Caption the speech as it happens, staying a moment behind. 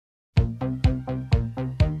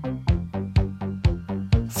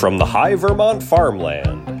From the high Vermont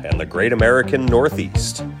farmland and the great American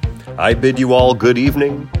Northeast, I bid you all good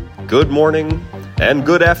evening, good morning, and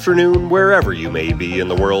good afternoon wherever you may be in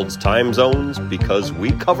the world's time zones, because we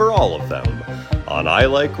cover all of them on I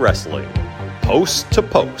Like Wrestling, Post to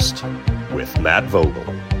Post, with Matt Vogel.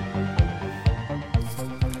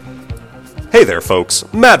 Hey there,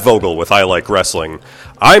 folks. Matt Vogel with I Like Wrestling.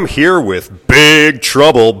 I'm here with Big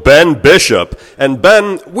Trouble Ben Bishop. And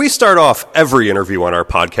Ben, we start off every interview on our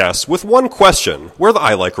podcast with one question. We're the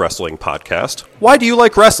I Like Wrestling podcast. Why do you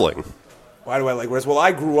like wrestling? Why do I like wrestling? Well,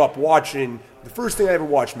 I grew up watching, the first thing I ever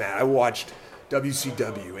watched, Matt, I watched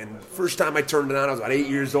WCW. And the first time I turned it on, I was about 8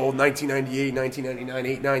 years old, 1998,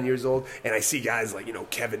 1999, 9 years old. And I see guys like,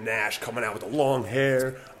 Kevin Nash coming out with the long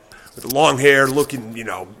hair, looking,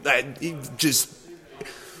 just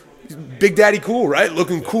Big Daddy cool, right?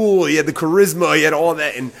 Looking cool. He had the charisma. He had all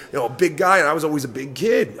that. And, a big guy. And I was always a big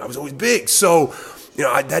kid. I was always big. So,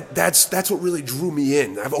 that's what really drew me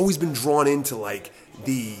in. I've always been drawn into, like,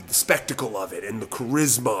 the spectacle of it and the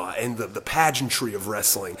charisma and the pageantry of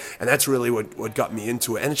wrestling. And that's really what got me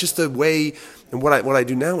into it. And it's just a way, and what I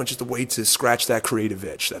do now, it's just a way to scratch that creative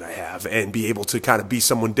itch that I have and be able to kind of be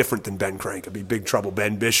someone different than Ben Crank. I'd be Big Trouble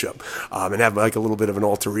Ben Bishop, and have like a little bit of an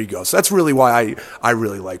alter ego. So that's really why I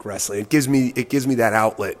really like wrestling. It gives me that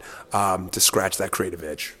outlet to scratch that creative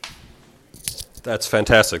itch. That's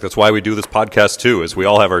fantastic. That's why we do this podcast, too, is we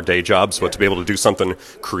all have our day jobs, but to be able to do something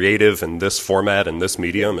creative in this format and this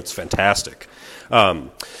medium, it's fantastic.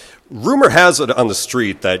 Rumor has it on the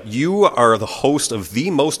street that you are the host of the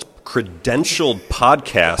most credentialed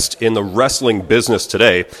podcast in the wrestling business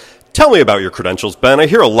today. Tell me about your credentials, Ben. I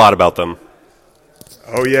hear a lot about them.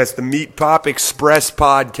 Oh, yes, the Meatpop Express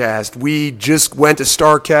Podcast. We just went to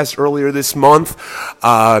StarCast earlier this month,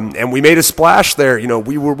 and we made a splash there.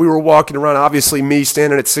 We were walking around, obviously me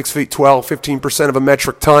standing at 6'12", 15% of a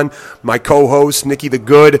metric ton. My co-host, Nikki the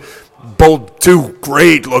Good, both two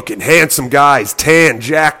great-looking, handsome guys, tan,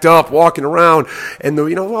 jacked up, walking around. And,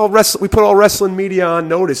 we put all wrestling media on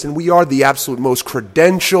notice, and we are the absolute most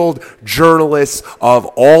credentialed journalists of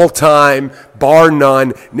all time, bar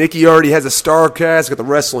none. Nikki already has a StarCast, got the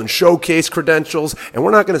Wrestling Showcase credentials, and we're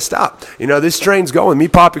not going to stop. This train's going.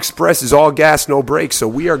 Meatpop Express is all gas, no brakes, so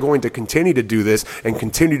we are going to continue to do this and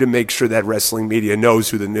continue to make sure that wrestling media knows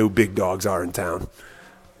who the new big dogs are in town.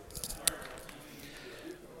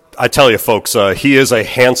 I tell you, folks, he is a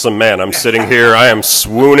handsome man. I'm sitting here. I am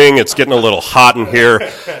swooning. It's getting a little hot in here.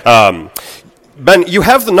 Ben, you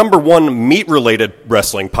have the number one meat-related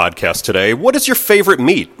wrestling podcast today. What is your favorite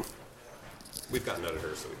meat? We've got an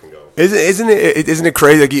editor, so we can go. Isn't it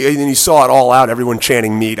crazy? Like you saw it all out. Everyone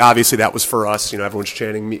chanting meat. Obviously, that was for us. Everyone's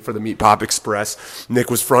chanting meat for the Meatpop Express.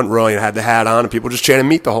 Nick was front row and had the hat on, and people just chanting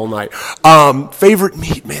meat the whole night. Favorite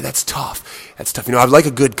meat, man, that's tough. That's tough. I'd like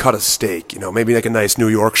a good cut of steak. Maybe like a nice New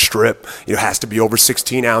York strip. It has to be over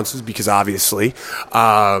 16 ounces because obviously,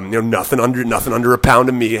 nothing under a pound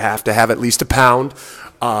of meat. Have to have at least a pound.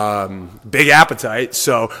 Big appetite.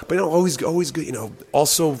 So, but always good.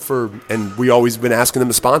 Also and we always been asking them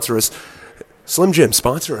to sponsor us. Slim Jim,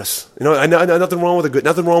 sponsor us. I know nothing wrong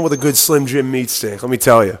with a good Slim Jim meat steak. Let me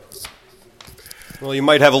tell you. Well, you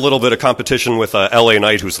might have a little bit of competition with LA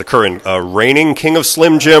Knight, who's the current reigning king of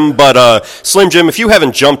Slim Jim. But Slim Jim, if you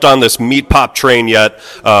haven't jumped on this meat pop train yet,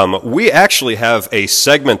 we actually have a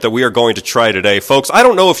segment that we are going to try today. Folks, I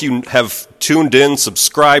don't know if you have tuned in,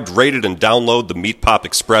 subscribed, rated, and download the Meatpop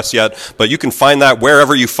Express yet, but you can find that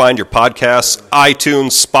wherever you find your podcasts,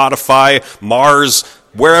 iTunes, Spotify, Mars,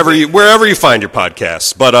 wherever you find your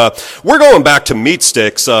podcasts. But we're going back to meat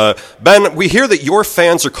sticks. Ben, we hear that your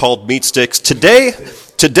fans are called meat sticks. Today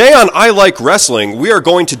on I Like Wrestling, we are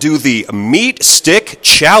going to do the Meat Stick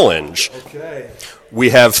Challenge. Okay. We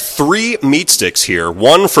have 3 meat sticks here,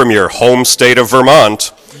 one from your home state of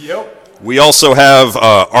Vermont. Yep. We also have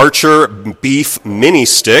Archer Beef Mini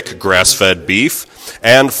Stick, grass-fed beef,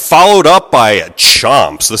 and followed up by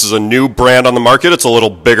Chomps. This is a new brand on the market. It's a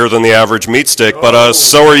little bigger than the average meat stick, but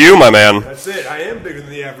so are you, my man. That's it. I am bigger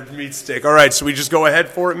than the average meat stick. All right, so we just go ahead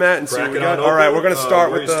for it, Matt, and see what we got. All right, we're going to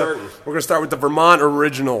start with the Vermont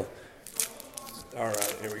Original. All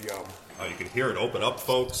right, here we go. Oh, you can hear it open up,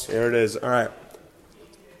 folks. Here it is. All right.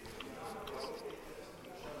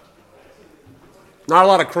 Not a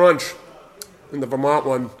lot of crunch in the Vermont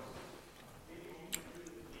one.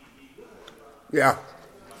 Yeah.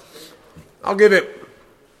 We'll give it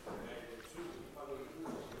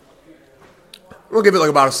like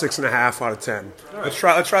about a 6.5 out of 10. Right.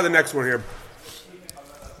 Let's try the next one here.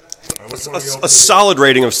 A solid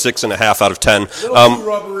rating of 6.5 out of 10. Too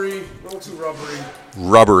rubbery.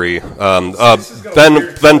 Rubbery.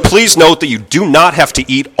 Ben, please note that you do not have to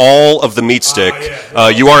eat all of the meat stick.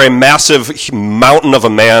 You are a massive mountain of a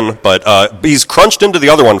man, but he's crunched into the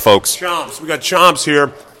other one, folks. Chomps. We got chomps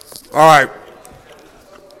here. All right.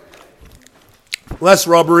 Less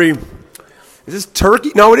rubbery. Is this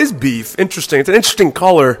turkey? No, it is beef. Interesting. It's an interesting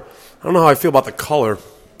color. I don't know how I feel about the color.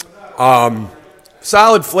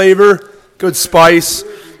 Solid flavor, good spice.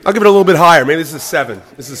 I'll give it a little bit higher. Maybe this is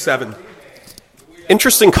a 7.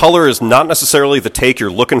 Interesting color is not necessarily the take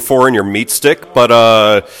you're looking for in your meat stick,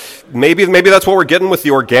 but maybe that's what we're getting with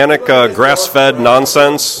the organic grass-fed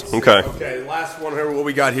nonsense. Okay. Okay, last one here. What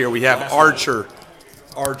we got here? We have Archer.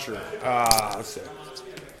 Let's see.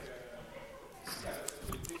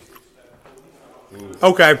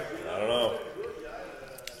 Okay. I don't know.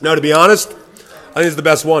 No, to be honest, I think it's the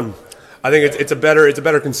best one. I think it's a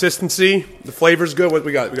better consistency. The flavor's good. What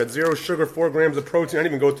we got? We got 0 sugar, 4 grams of protein. I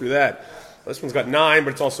didn't even go through that. This one's got 9,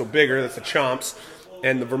 but it's also bigger. That's the chomps.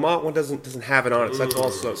 And the Vermont one doesn't have it on it. So that's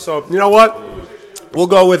also. So you know what? We'll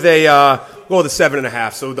go with a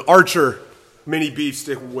 7.5. So the Archer mini beef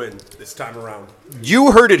stick will win this time around.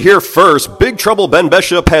 You heard it here first. Big Trouble Ben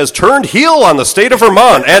Bishop has turned heel on the state of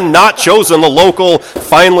Vermont and not chosen the local,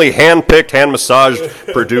 finely hand-picked, hand-massaged,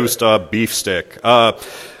 produced beef stick.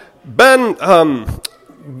 Ben,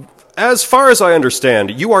 as far as I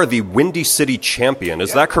understand, you are the Windy City champion.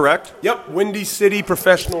 Is that correct? Yep, Windy City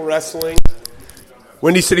Professional Wrestling.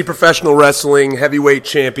 Windy City Professional Wrestling heavyweight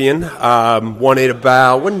champion. Won it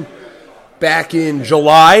back in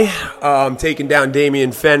July, taking down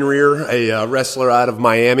Damian Fenrir, a wrestler out of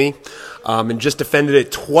Miami, and just defended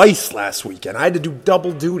it twice last weekend. I had to do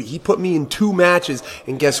double duty. He put me in 2 matches,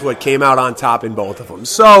 and guess what? Came out on top in both of them.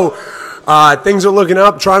 So things are looking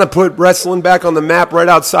up, trying to put wrestling back on the map right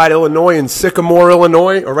outside Illinois in Sycamore,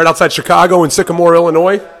 Illinois, or right outside Chicago in Sycamore,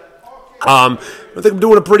 Illinois. I think I'm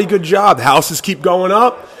doing a pretty good job. The houses keep going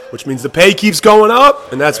up, which means the pay keeps going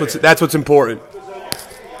up, and that's what's important.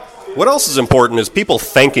 What else is important is people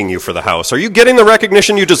thanking you for the house. Are you getting the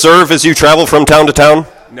recognition you deserve as you travel from town to town?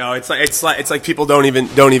 No, it's like people don't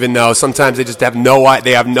even know. Sometimes they just have no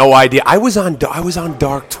idea. I was on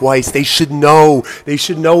Dark twice. They should know. They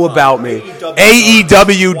should know about me.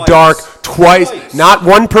 AEW Dark twice. Not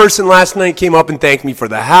one person last night came up and thanked me for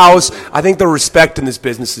the house. I think the respect in this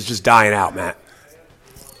business is just dying out, Matt.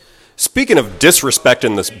 Speaking of disrespect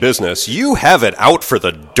in this business, you have it out for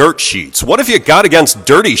the dirt sheets. What have you got against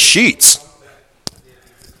dirty sheets?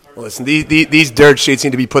 Well, listen, these dirt sheets need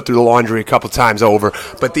to be put through the laundry a couple times over.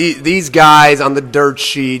 But these guys on the dirt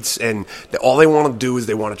sheets, and all they want to do is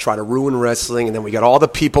they want to try to ruin wrestling. And then we got all the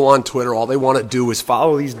people on Twitter. All they want to do is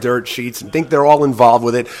follow these dirt sheets and think they're all involved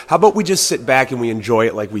with it. How about we just sit back and we enjoy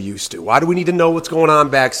it like we used to? Why do we need to know what's going on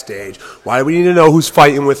backstage? Why do we need to know who's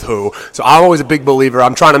fighting with who? So I'm always a big believer.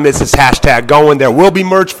 I'm trying to miss this hashtag going. There will be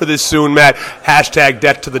merch for this soon, Matt. Hashtag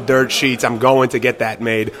Death to the Dirt Sheets. I'm going to get that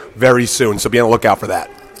made very soon. So be on the lookout for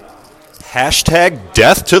that. Hashtag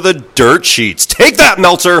Death to the Dirt Sheets. Take that,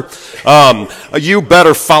 Meltzer. You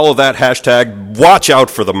better follow that hashtag. Watch out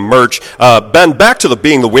for the merch. Ben, back to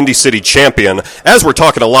being the Windy City champion. As we're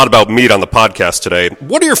talking a lot about meat on the podcast today,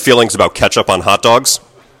 what are your feelings about ketchup on hot dogs?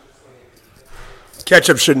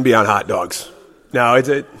 Ketchup shouldn't be on hot dogs. No,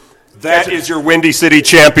 That is your Windy City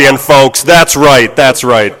champion, folks. That's right. That's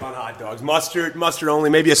right. On hot dogs. Mustard only.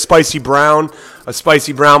 Maybe a spicy brown mustard.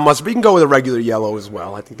 But you can go with a regular yellow as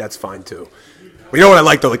well. I think that's fine too. Well, you know what I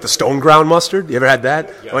like though, like the stone ground mustard. You ever had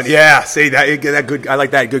that? Yes. Yeah. See that good. I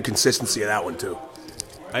like that good consistency of that one too.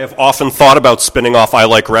 I have often thought about spinning off I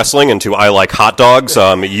Like Wrestling into I Like Hot Dogs.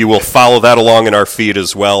 You will follow that along in our feed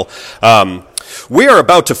as well. We are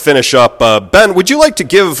about to finish up. Ben, would you like to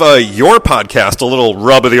give your podcast a little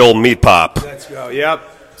rub of the old Meatpop? Let's go. Yep.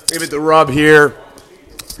 Give it the rub here.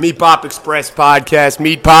 Meatpop Express Podcast.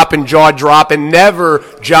 Meatpop and jaw dropping, never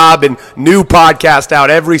jobbing. New podcast out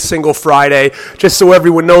every single Friday. Just so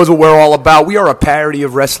everyone knows what we're all about. We are a parody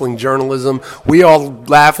of wrestling journalism. We all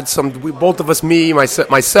laugh at both of us, me,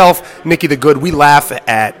 myself, Nikki the Good. We laugh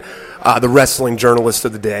at the wrestling journalist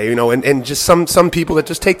of the day, and just some people that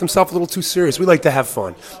just take themselves a little too serious. We like to have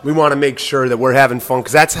fun. We want to make sure that we're having fun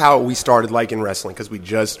because that's how we started liking wrestling, because we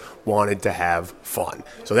just wanted to have fun.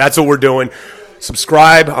 So that's what we're doing.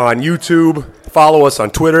 Subscribe on YouTube, follow us on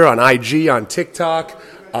Twitter, on IG, on TikTok,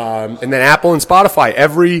 and then Apple and Spotify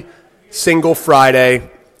every single Friday.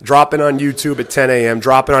 Dropping on YouTube at 10 a.m.,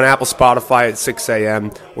 dropping on Apple, Spotify at 6 a.m.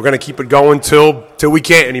 We're going to keep it going till we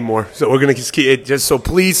can't anymore. So we're going to just keep it. Just so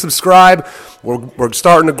please subscribe. We're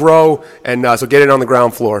starting to grow, and so get it on the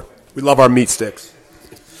ground floor. We love our meat sticks.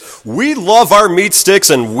 We love our meat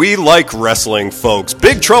sticks and we like wrestling, folks.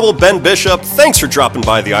 Big Trouble Ben Bishop, thanks for dropping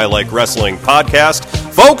by the I Like Wrestling podcast.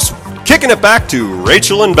 Folks, kicking it back to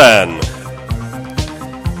Rachel and Ben.